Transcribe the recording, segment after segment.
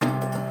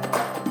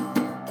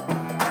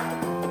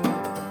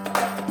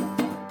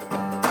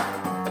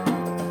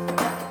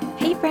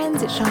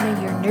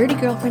Shauna, your nerdy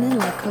girlfriend and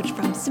life coach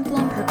from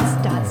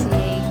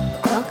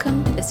simpleonpurpose.ca.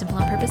 Welcome to the Simple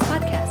on Purpose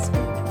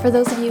podcast. For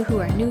those of you who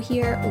are new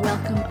here,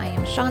 welcome. I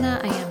am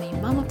Shauna. I am a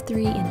mom of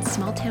 3 in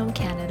small town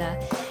Canada,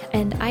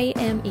 and I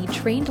am a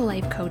trained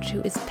life coach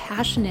who is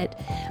passionate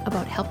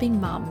about helping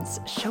moms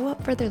show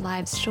up for their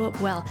lives, show up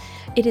well.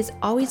 It is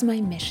always my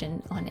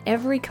mission on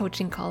every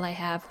coaching call I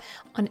have,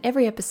 on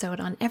every episode,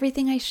 on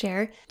everything I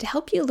share, to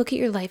help you look at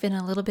your life in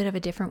a little bit of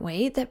a different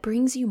way that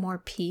brings you more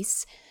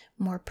peace,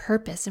 more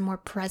purpose, and more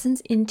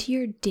presence into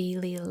your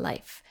daily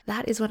life.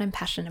 That is what I'm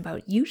passionate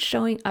about, you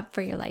showing up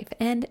for your life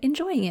and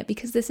enjoying it,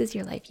 because this is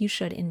your life. You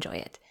should enjoy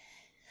it.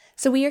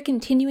 So we are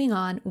continuing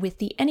on with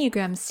the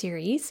Enneagram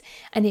series,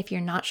 and if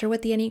you're not sure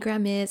what the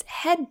Enneagram is,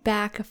 head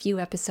back a few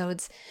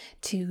episodes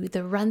to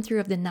the run through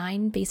of the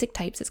 9 basic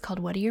types. It's called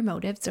What Are Your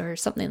Motives, or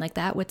something like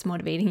that. What's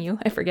motivating you?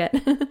 I forget.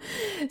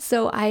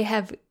 So I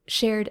have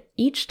shared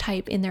each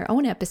type in their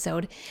own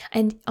episode,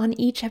 and on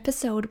each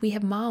episode we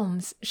have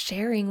moms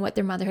sharing what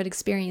their motherhood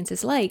experience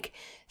is like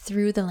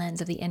through the lens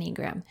of the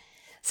Enneagram.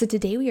 So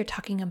today we are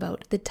talking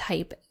about the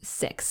type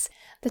 6.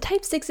 The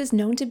type 6 is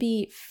known to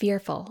be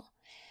fearful.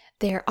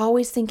 They're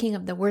always thinking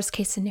of the worst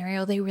case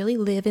scenario. They really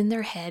live in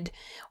their head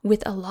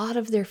with a lot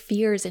of their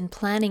fears and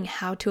planning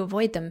how to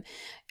avoid them.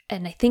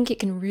 And I think it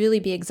can really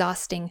be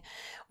exhausting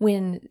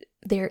when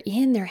they're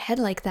in their head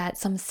like that.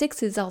 Some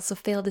 6s also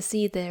fail to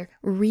see the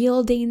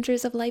real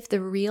dangers of life,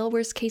 the real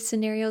worst case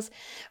scenarios,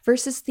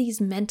 versus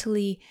these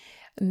mentally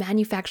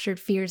manufactured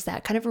fears,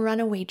 that kind of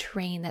runaway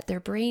train that their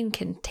brain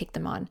can take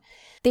them on.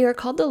 They are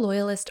called the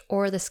loyalist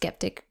or the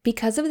skeptic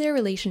because of their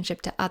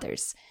relationship to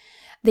others.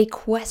 They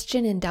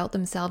question and doubt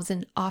themselves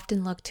and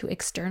often look to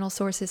external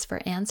sources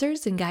for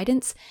answers and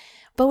guidance,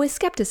 but with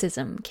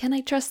skepticism. Can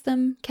I trust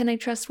them? Can I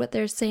trust what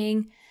they're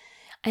saying?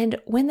 And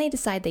when they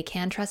decide they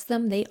can trust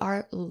them, they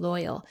are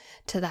loyal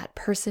to that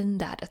person,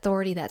 that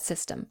authority, that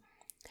system.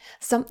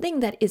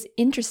 Something that is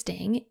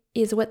interesting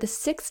is what the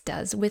 6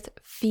 does with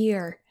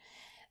fear.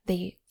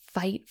 They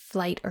fight,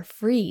 flight, or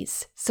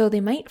freeze. So they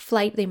might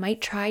flight, they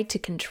might try to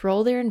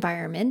control their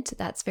environment.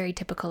 That's very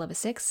typical of a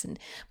 6, and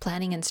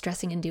planning and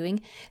stressing and doing.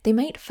 They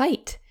might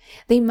fight.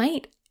 They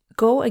might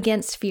go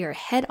against fear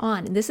head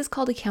on. And this is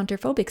called a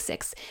counterphobic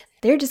 6.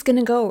 They're just going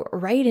to go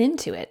right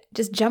into it,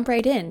 just jump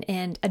right in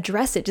and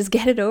address it, just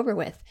get it over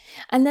with.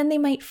 And then they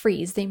might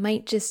freeze. They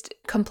might just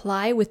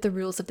comply with the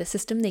rules of the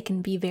system. They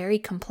can be very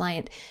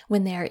compliant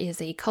when there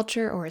is a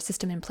culture or a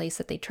system in place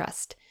that they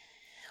trust.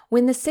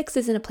 When the 6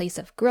 is in a place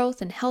of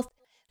growth and health,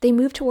 they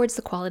move towards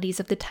the qualities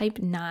of the type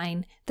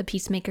 9, the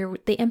peacemaker.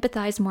 They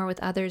empathize more with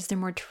others. They're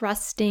more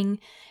trusting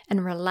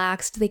and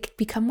relaxed. They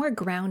become more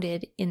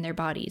grounded in their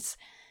bodies.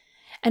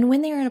 And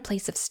when they are in a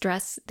place of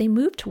stress, they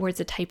move towards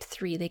a type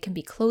 3. They can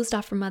be closed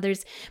off from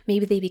others.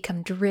 Maybe they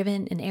become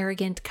driven and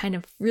arrogant, kind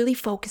of really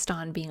focused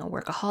on being a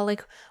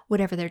workaholic,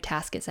 whatever their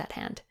task is at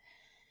hand.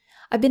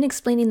 I've been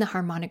explaining the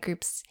harmonic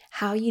groups,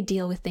 how you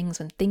deal with things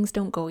when things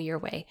don't go your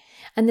way.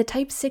 And the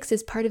type 6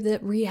 is part of the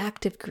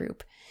reactive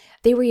group.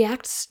 They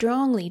react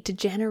strongly to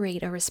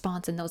generate a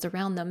response in those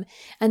around them.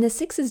 And the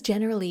 6s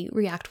generally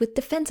react with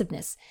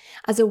defensiveness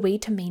as a way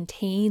to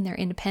maintain their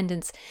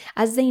independence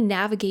as they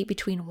navigate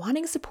between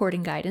wanting support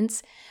and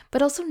guidance,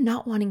 but also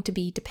not wanting to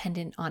be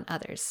dependent on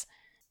others.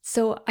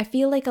 So I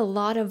feel like a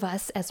lot of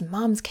us as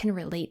moms can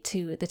relate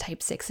to the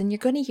type 6. And you're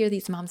going to hear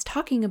these moms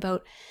talking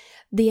about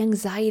the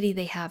anxiety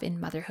they have in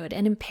motherhood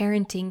and in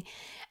parenting.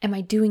 Am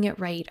I doing it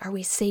right? Are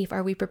we safe?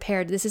 Are we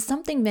prepared? This is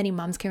something many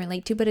moms can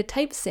relate to, but a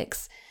type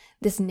 6,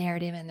 this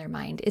narrative in their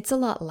mind, it's a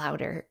lot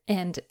louder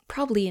and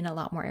probably in a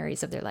lot more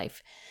areas of their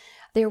life.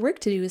 Their work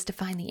to do is to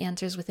find the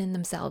answers within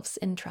themselves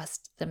and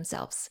trust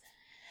themselves.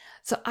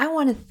 So I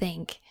want to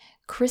thank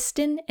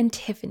Kristen and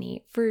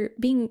Tiffany for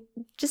being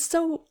just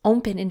so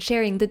open and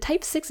sharing. The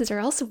type 6s are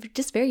also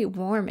just very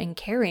warm and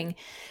caring.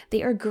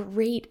 They are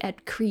great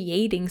at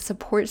creating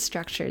support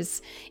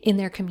structures in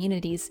their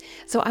communities.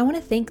 So I want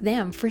to thank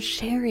them for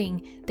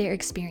sharing their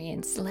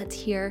experience. Let's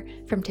hear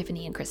from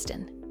Tiffany and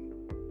Kristen.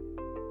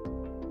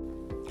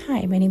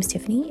 Hi, my name is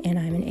Tiffany and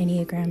I'm an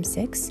Enneagram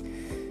 6.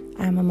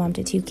 I'm a mom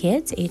to 2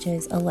 kids,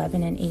 ages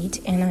 11 and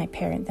 8, and I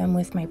parent them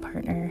with my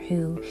partner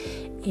who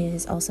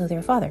is also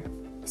their father.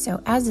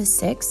 So as a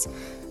 6,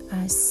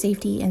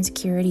 safety and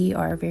security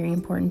are very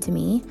important to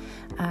me.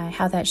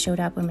 How that showed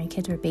up when my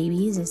kids were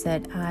babies is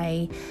that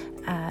I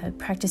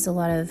practiced a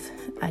lot of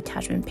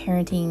attachment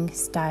parenting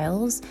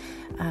styles.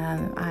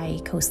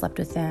 I co-slept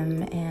with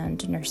them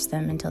and nursed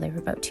them until they were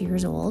about 2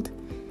 years old.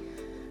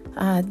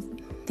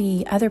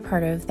 The other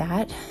part of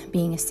that,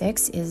 being a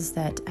 6, is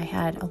that I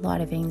had a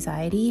lot of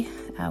anxiety.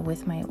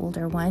 With my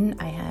older one,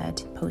 I had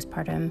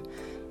postpartum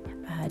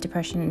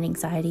depression and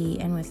anxiety,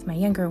 and with my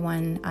younger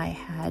one, I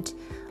had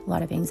a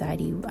lot of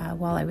anxiety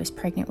while I was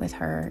pregnant with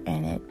her,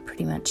 and it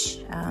pretty much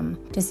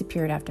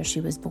disappeared after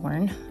she was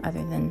born,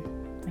 other than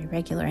my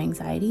regular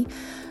anxiety.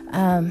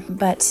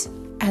 But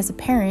as a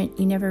parent,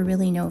 you never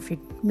really know if you're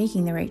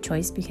making the right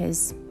choice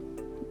because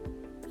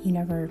you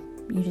never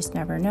you just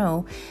never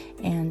know.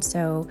 And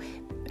so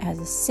as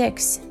a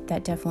 6,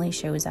 that definitely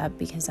shows up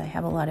because I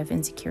have a lot of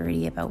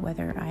insecurity about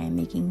whether I am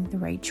making the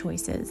right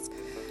choices.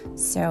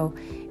 So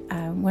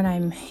when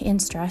I'm in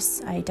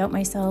stress, I doubt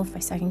myself, I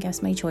second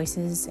guess my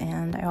choices,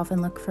 and I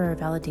often look for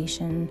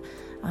validation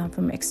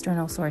from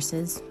external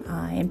sources.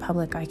 In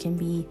public, I can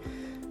be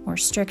more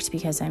strict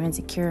because I'm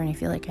insecure and I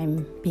feel like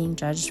I'm being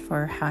judged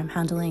for how I'm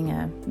handling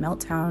a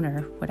meltdown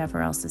or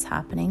whatever else is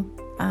happening.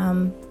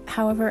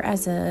 However,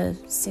 as a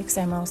 6,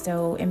 I'm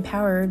also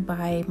empowered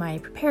by my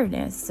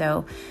preparedness.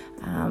 So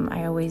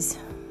I always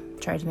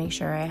tried to make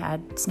sure I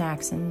had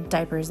snacks and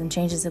diapers and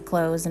changes of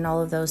clothes and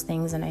all of those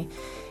things, and I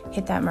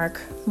hit that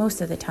mark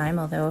most of the time,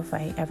 although if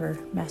I ever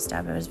messed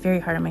up, I was very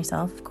hard on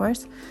myself, of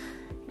course.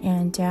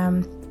 And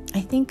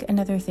I think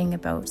another thing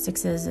about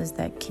 6s is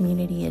that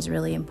community is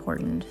really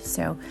important.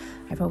 So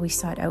I've always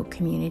sought out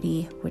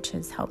community, which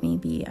has helped me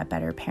be a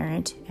better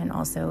parent, and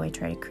also I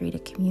try to create a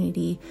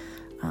community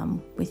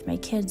with my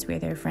kids where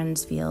their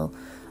friends feel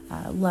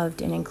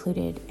loved and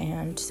included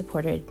and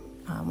supported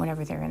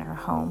whenever they're in our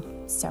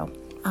home. So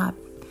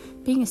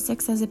being a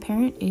 6 as a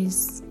parent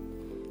is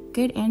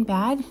good and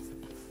bad,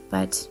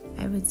 but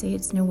I would say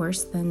it's no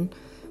worse than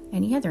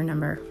any other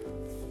number.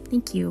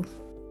 Thank you.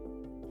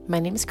 My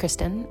name is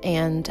Kristen,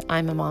 and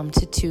I'm a mom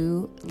to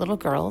 2 little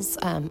girls,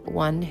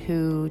 one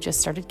who just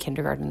started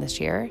kindergarten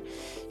this year.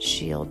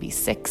 She'll be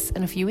 6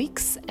 in a few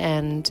weeks,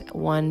 and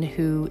one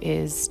who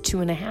is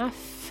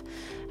 2.5,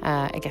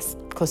 I guess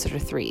closer to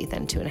 3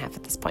 than 2.5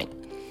 at this point.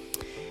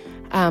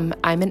 I'm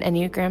an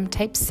Enneagram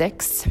type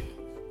 6.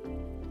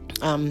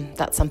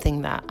 That's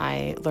something that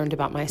I learned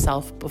about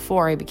myself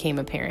before I became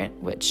a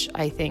parent, which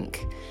I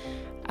think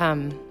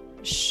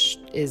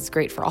is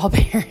great for all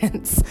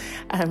parents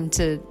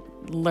to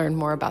learn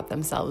more about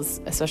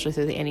themselves, especially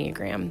through the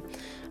Enneagram,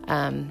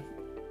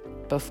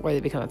 before they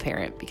become a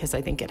parent, because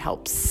I think it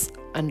helps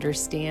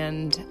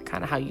understand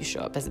kind of how you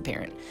show up as a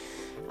parent.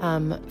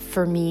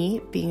 For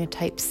me, being a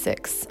type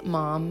 6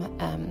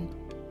 mom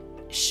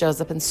shows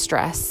up in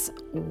stress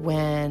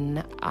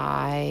when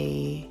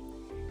I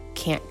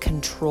can't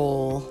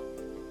control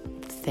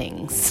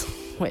things,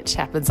 which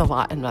happens a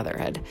lot in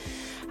motherhood.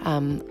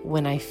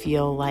 When I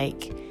feel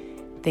like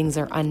things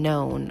are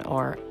unknown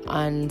or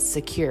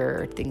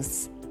unsecure,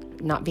 things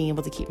not being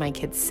able to keep my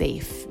kids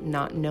safe,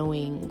 not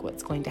knowing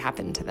what's going to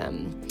happen to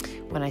them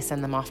when I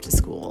send them off to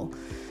school.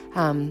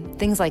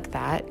 Things like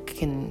that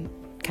can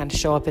kind of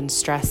show up in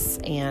stress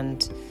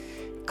and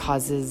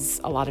causes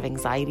a lot of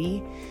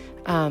anxiety.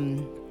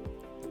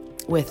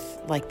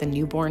 With like the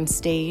newborn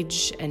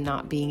stage and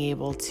not being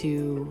able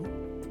to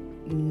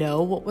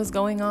know what was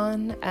going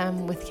on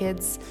with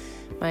kids,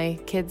 my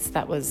kids,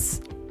 that was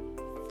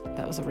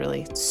a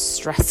really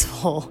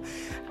stressful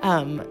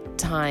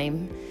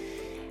time.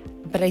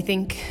 But I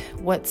think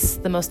what's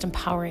the most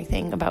empowering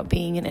thing about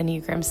being an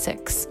Enneagram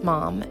 6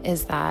 mom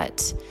is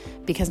that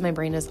because my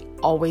brain is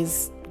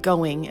always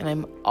going and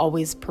I'm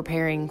always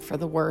preparing for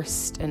the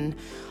worst and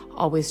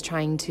always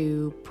trying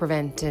to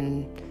prevent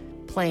and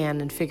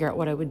plan and figure out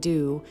what I would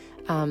do,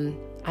 I'm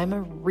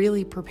a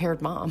really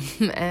prepared mom.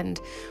 And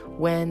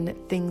when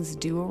things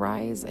do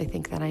arise, I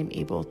think that I'm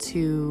able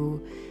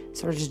to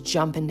sort of just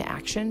jump into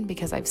action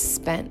because I've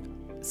spent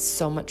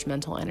so much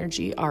mental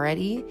energy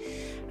already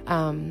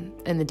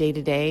in the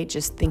day-to-day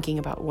just thinking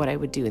about what I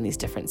would do in these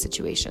different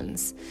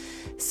situations.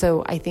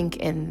 So I think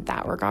in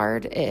that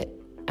regard, it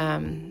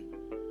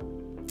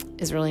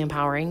is really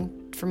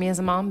empowering for me as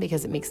a mom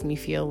because it makes me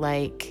feel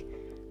like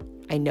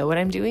I know what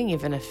I'm doing,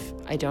 even if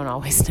I don't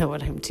always know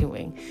what I'm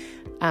doing.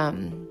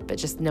 But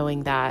just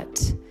knowing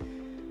that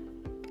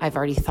I've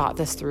already thought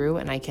this through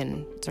and I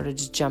can sort of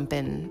just jump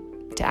in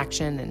to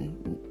action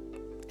and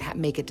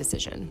make a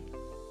decision.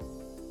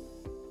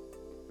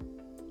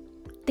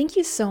 Thank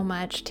you so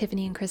much,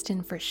 Tiffany and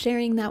Kristen, for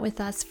sharing that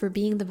with us, for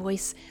being the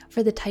voice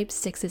for the type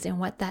 6s and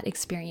what that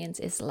experience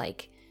is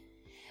like.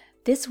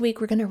 This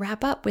week, we're going to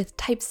wrap up with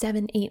type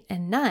 7, 8,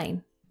 and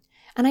 9.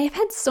 And I have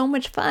had so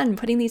much fun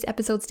putting these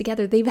episodes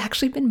together. They've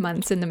actually been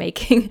months in the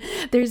making.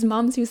 There's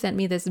moms who sent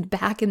me this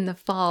back in the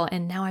fall,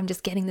 and now I'm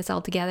just getting this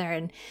all together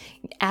and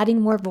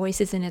adding more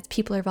voices in as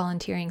people are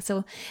volunteering.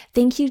 So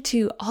thank you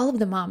to all of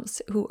the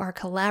moms who are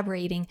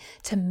collaborating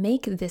to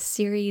make this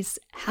series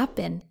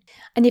happen.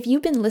 And if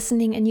you've been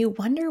listening and you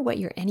wonder what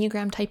your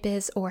Enneagram type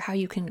is or how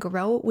you can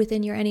grow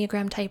within your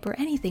Enneagram type or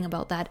anything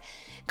about that,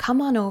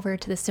 come on over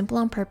to the Simple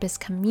on Purpose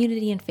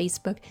community and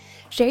Facebook.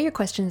 Share your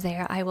questions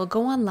there. I will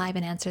go on live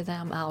and answer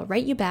them. I'll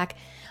write you back.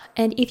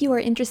 And if you are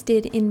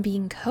interested in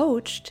being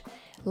coached,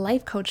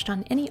 life coached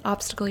on any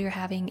obstacle you're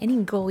having,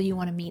 any goal you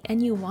want to meet,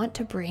 and you want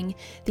to bring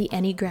the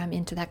Enneagram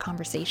into that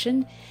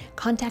conversation,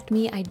 contact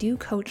me. I do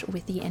coach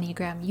with the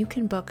Enneagram. You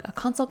can book a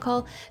consult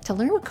call to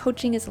learn what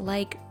coaching is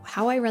like,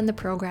 how I run the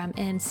program,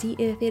 and see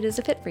if it is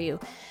a fit for you.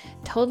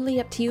 Totally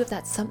up to you if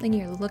that's something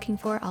you're looking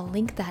for. I'll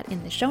link that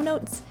in the show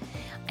notes.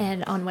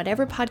 And on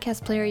whatever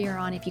podcast player you're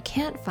on, if you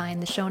can't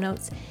find the show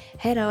notes,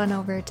 head on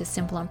over to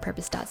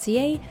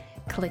simpleonpurpose.ca,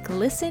 Click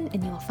listen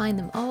and you'll find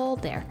them all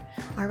there.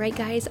 All right,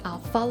 guys, I'll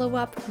follow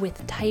up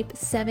with type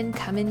 7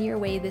 coming your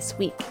way this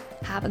week.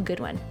 Have a good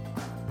one.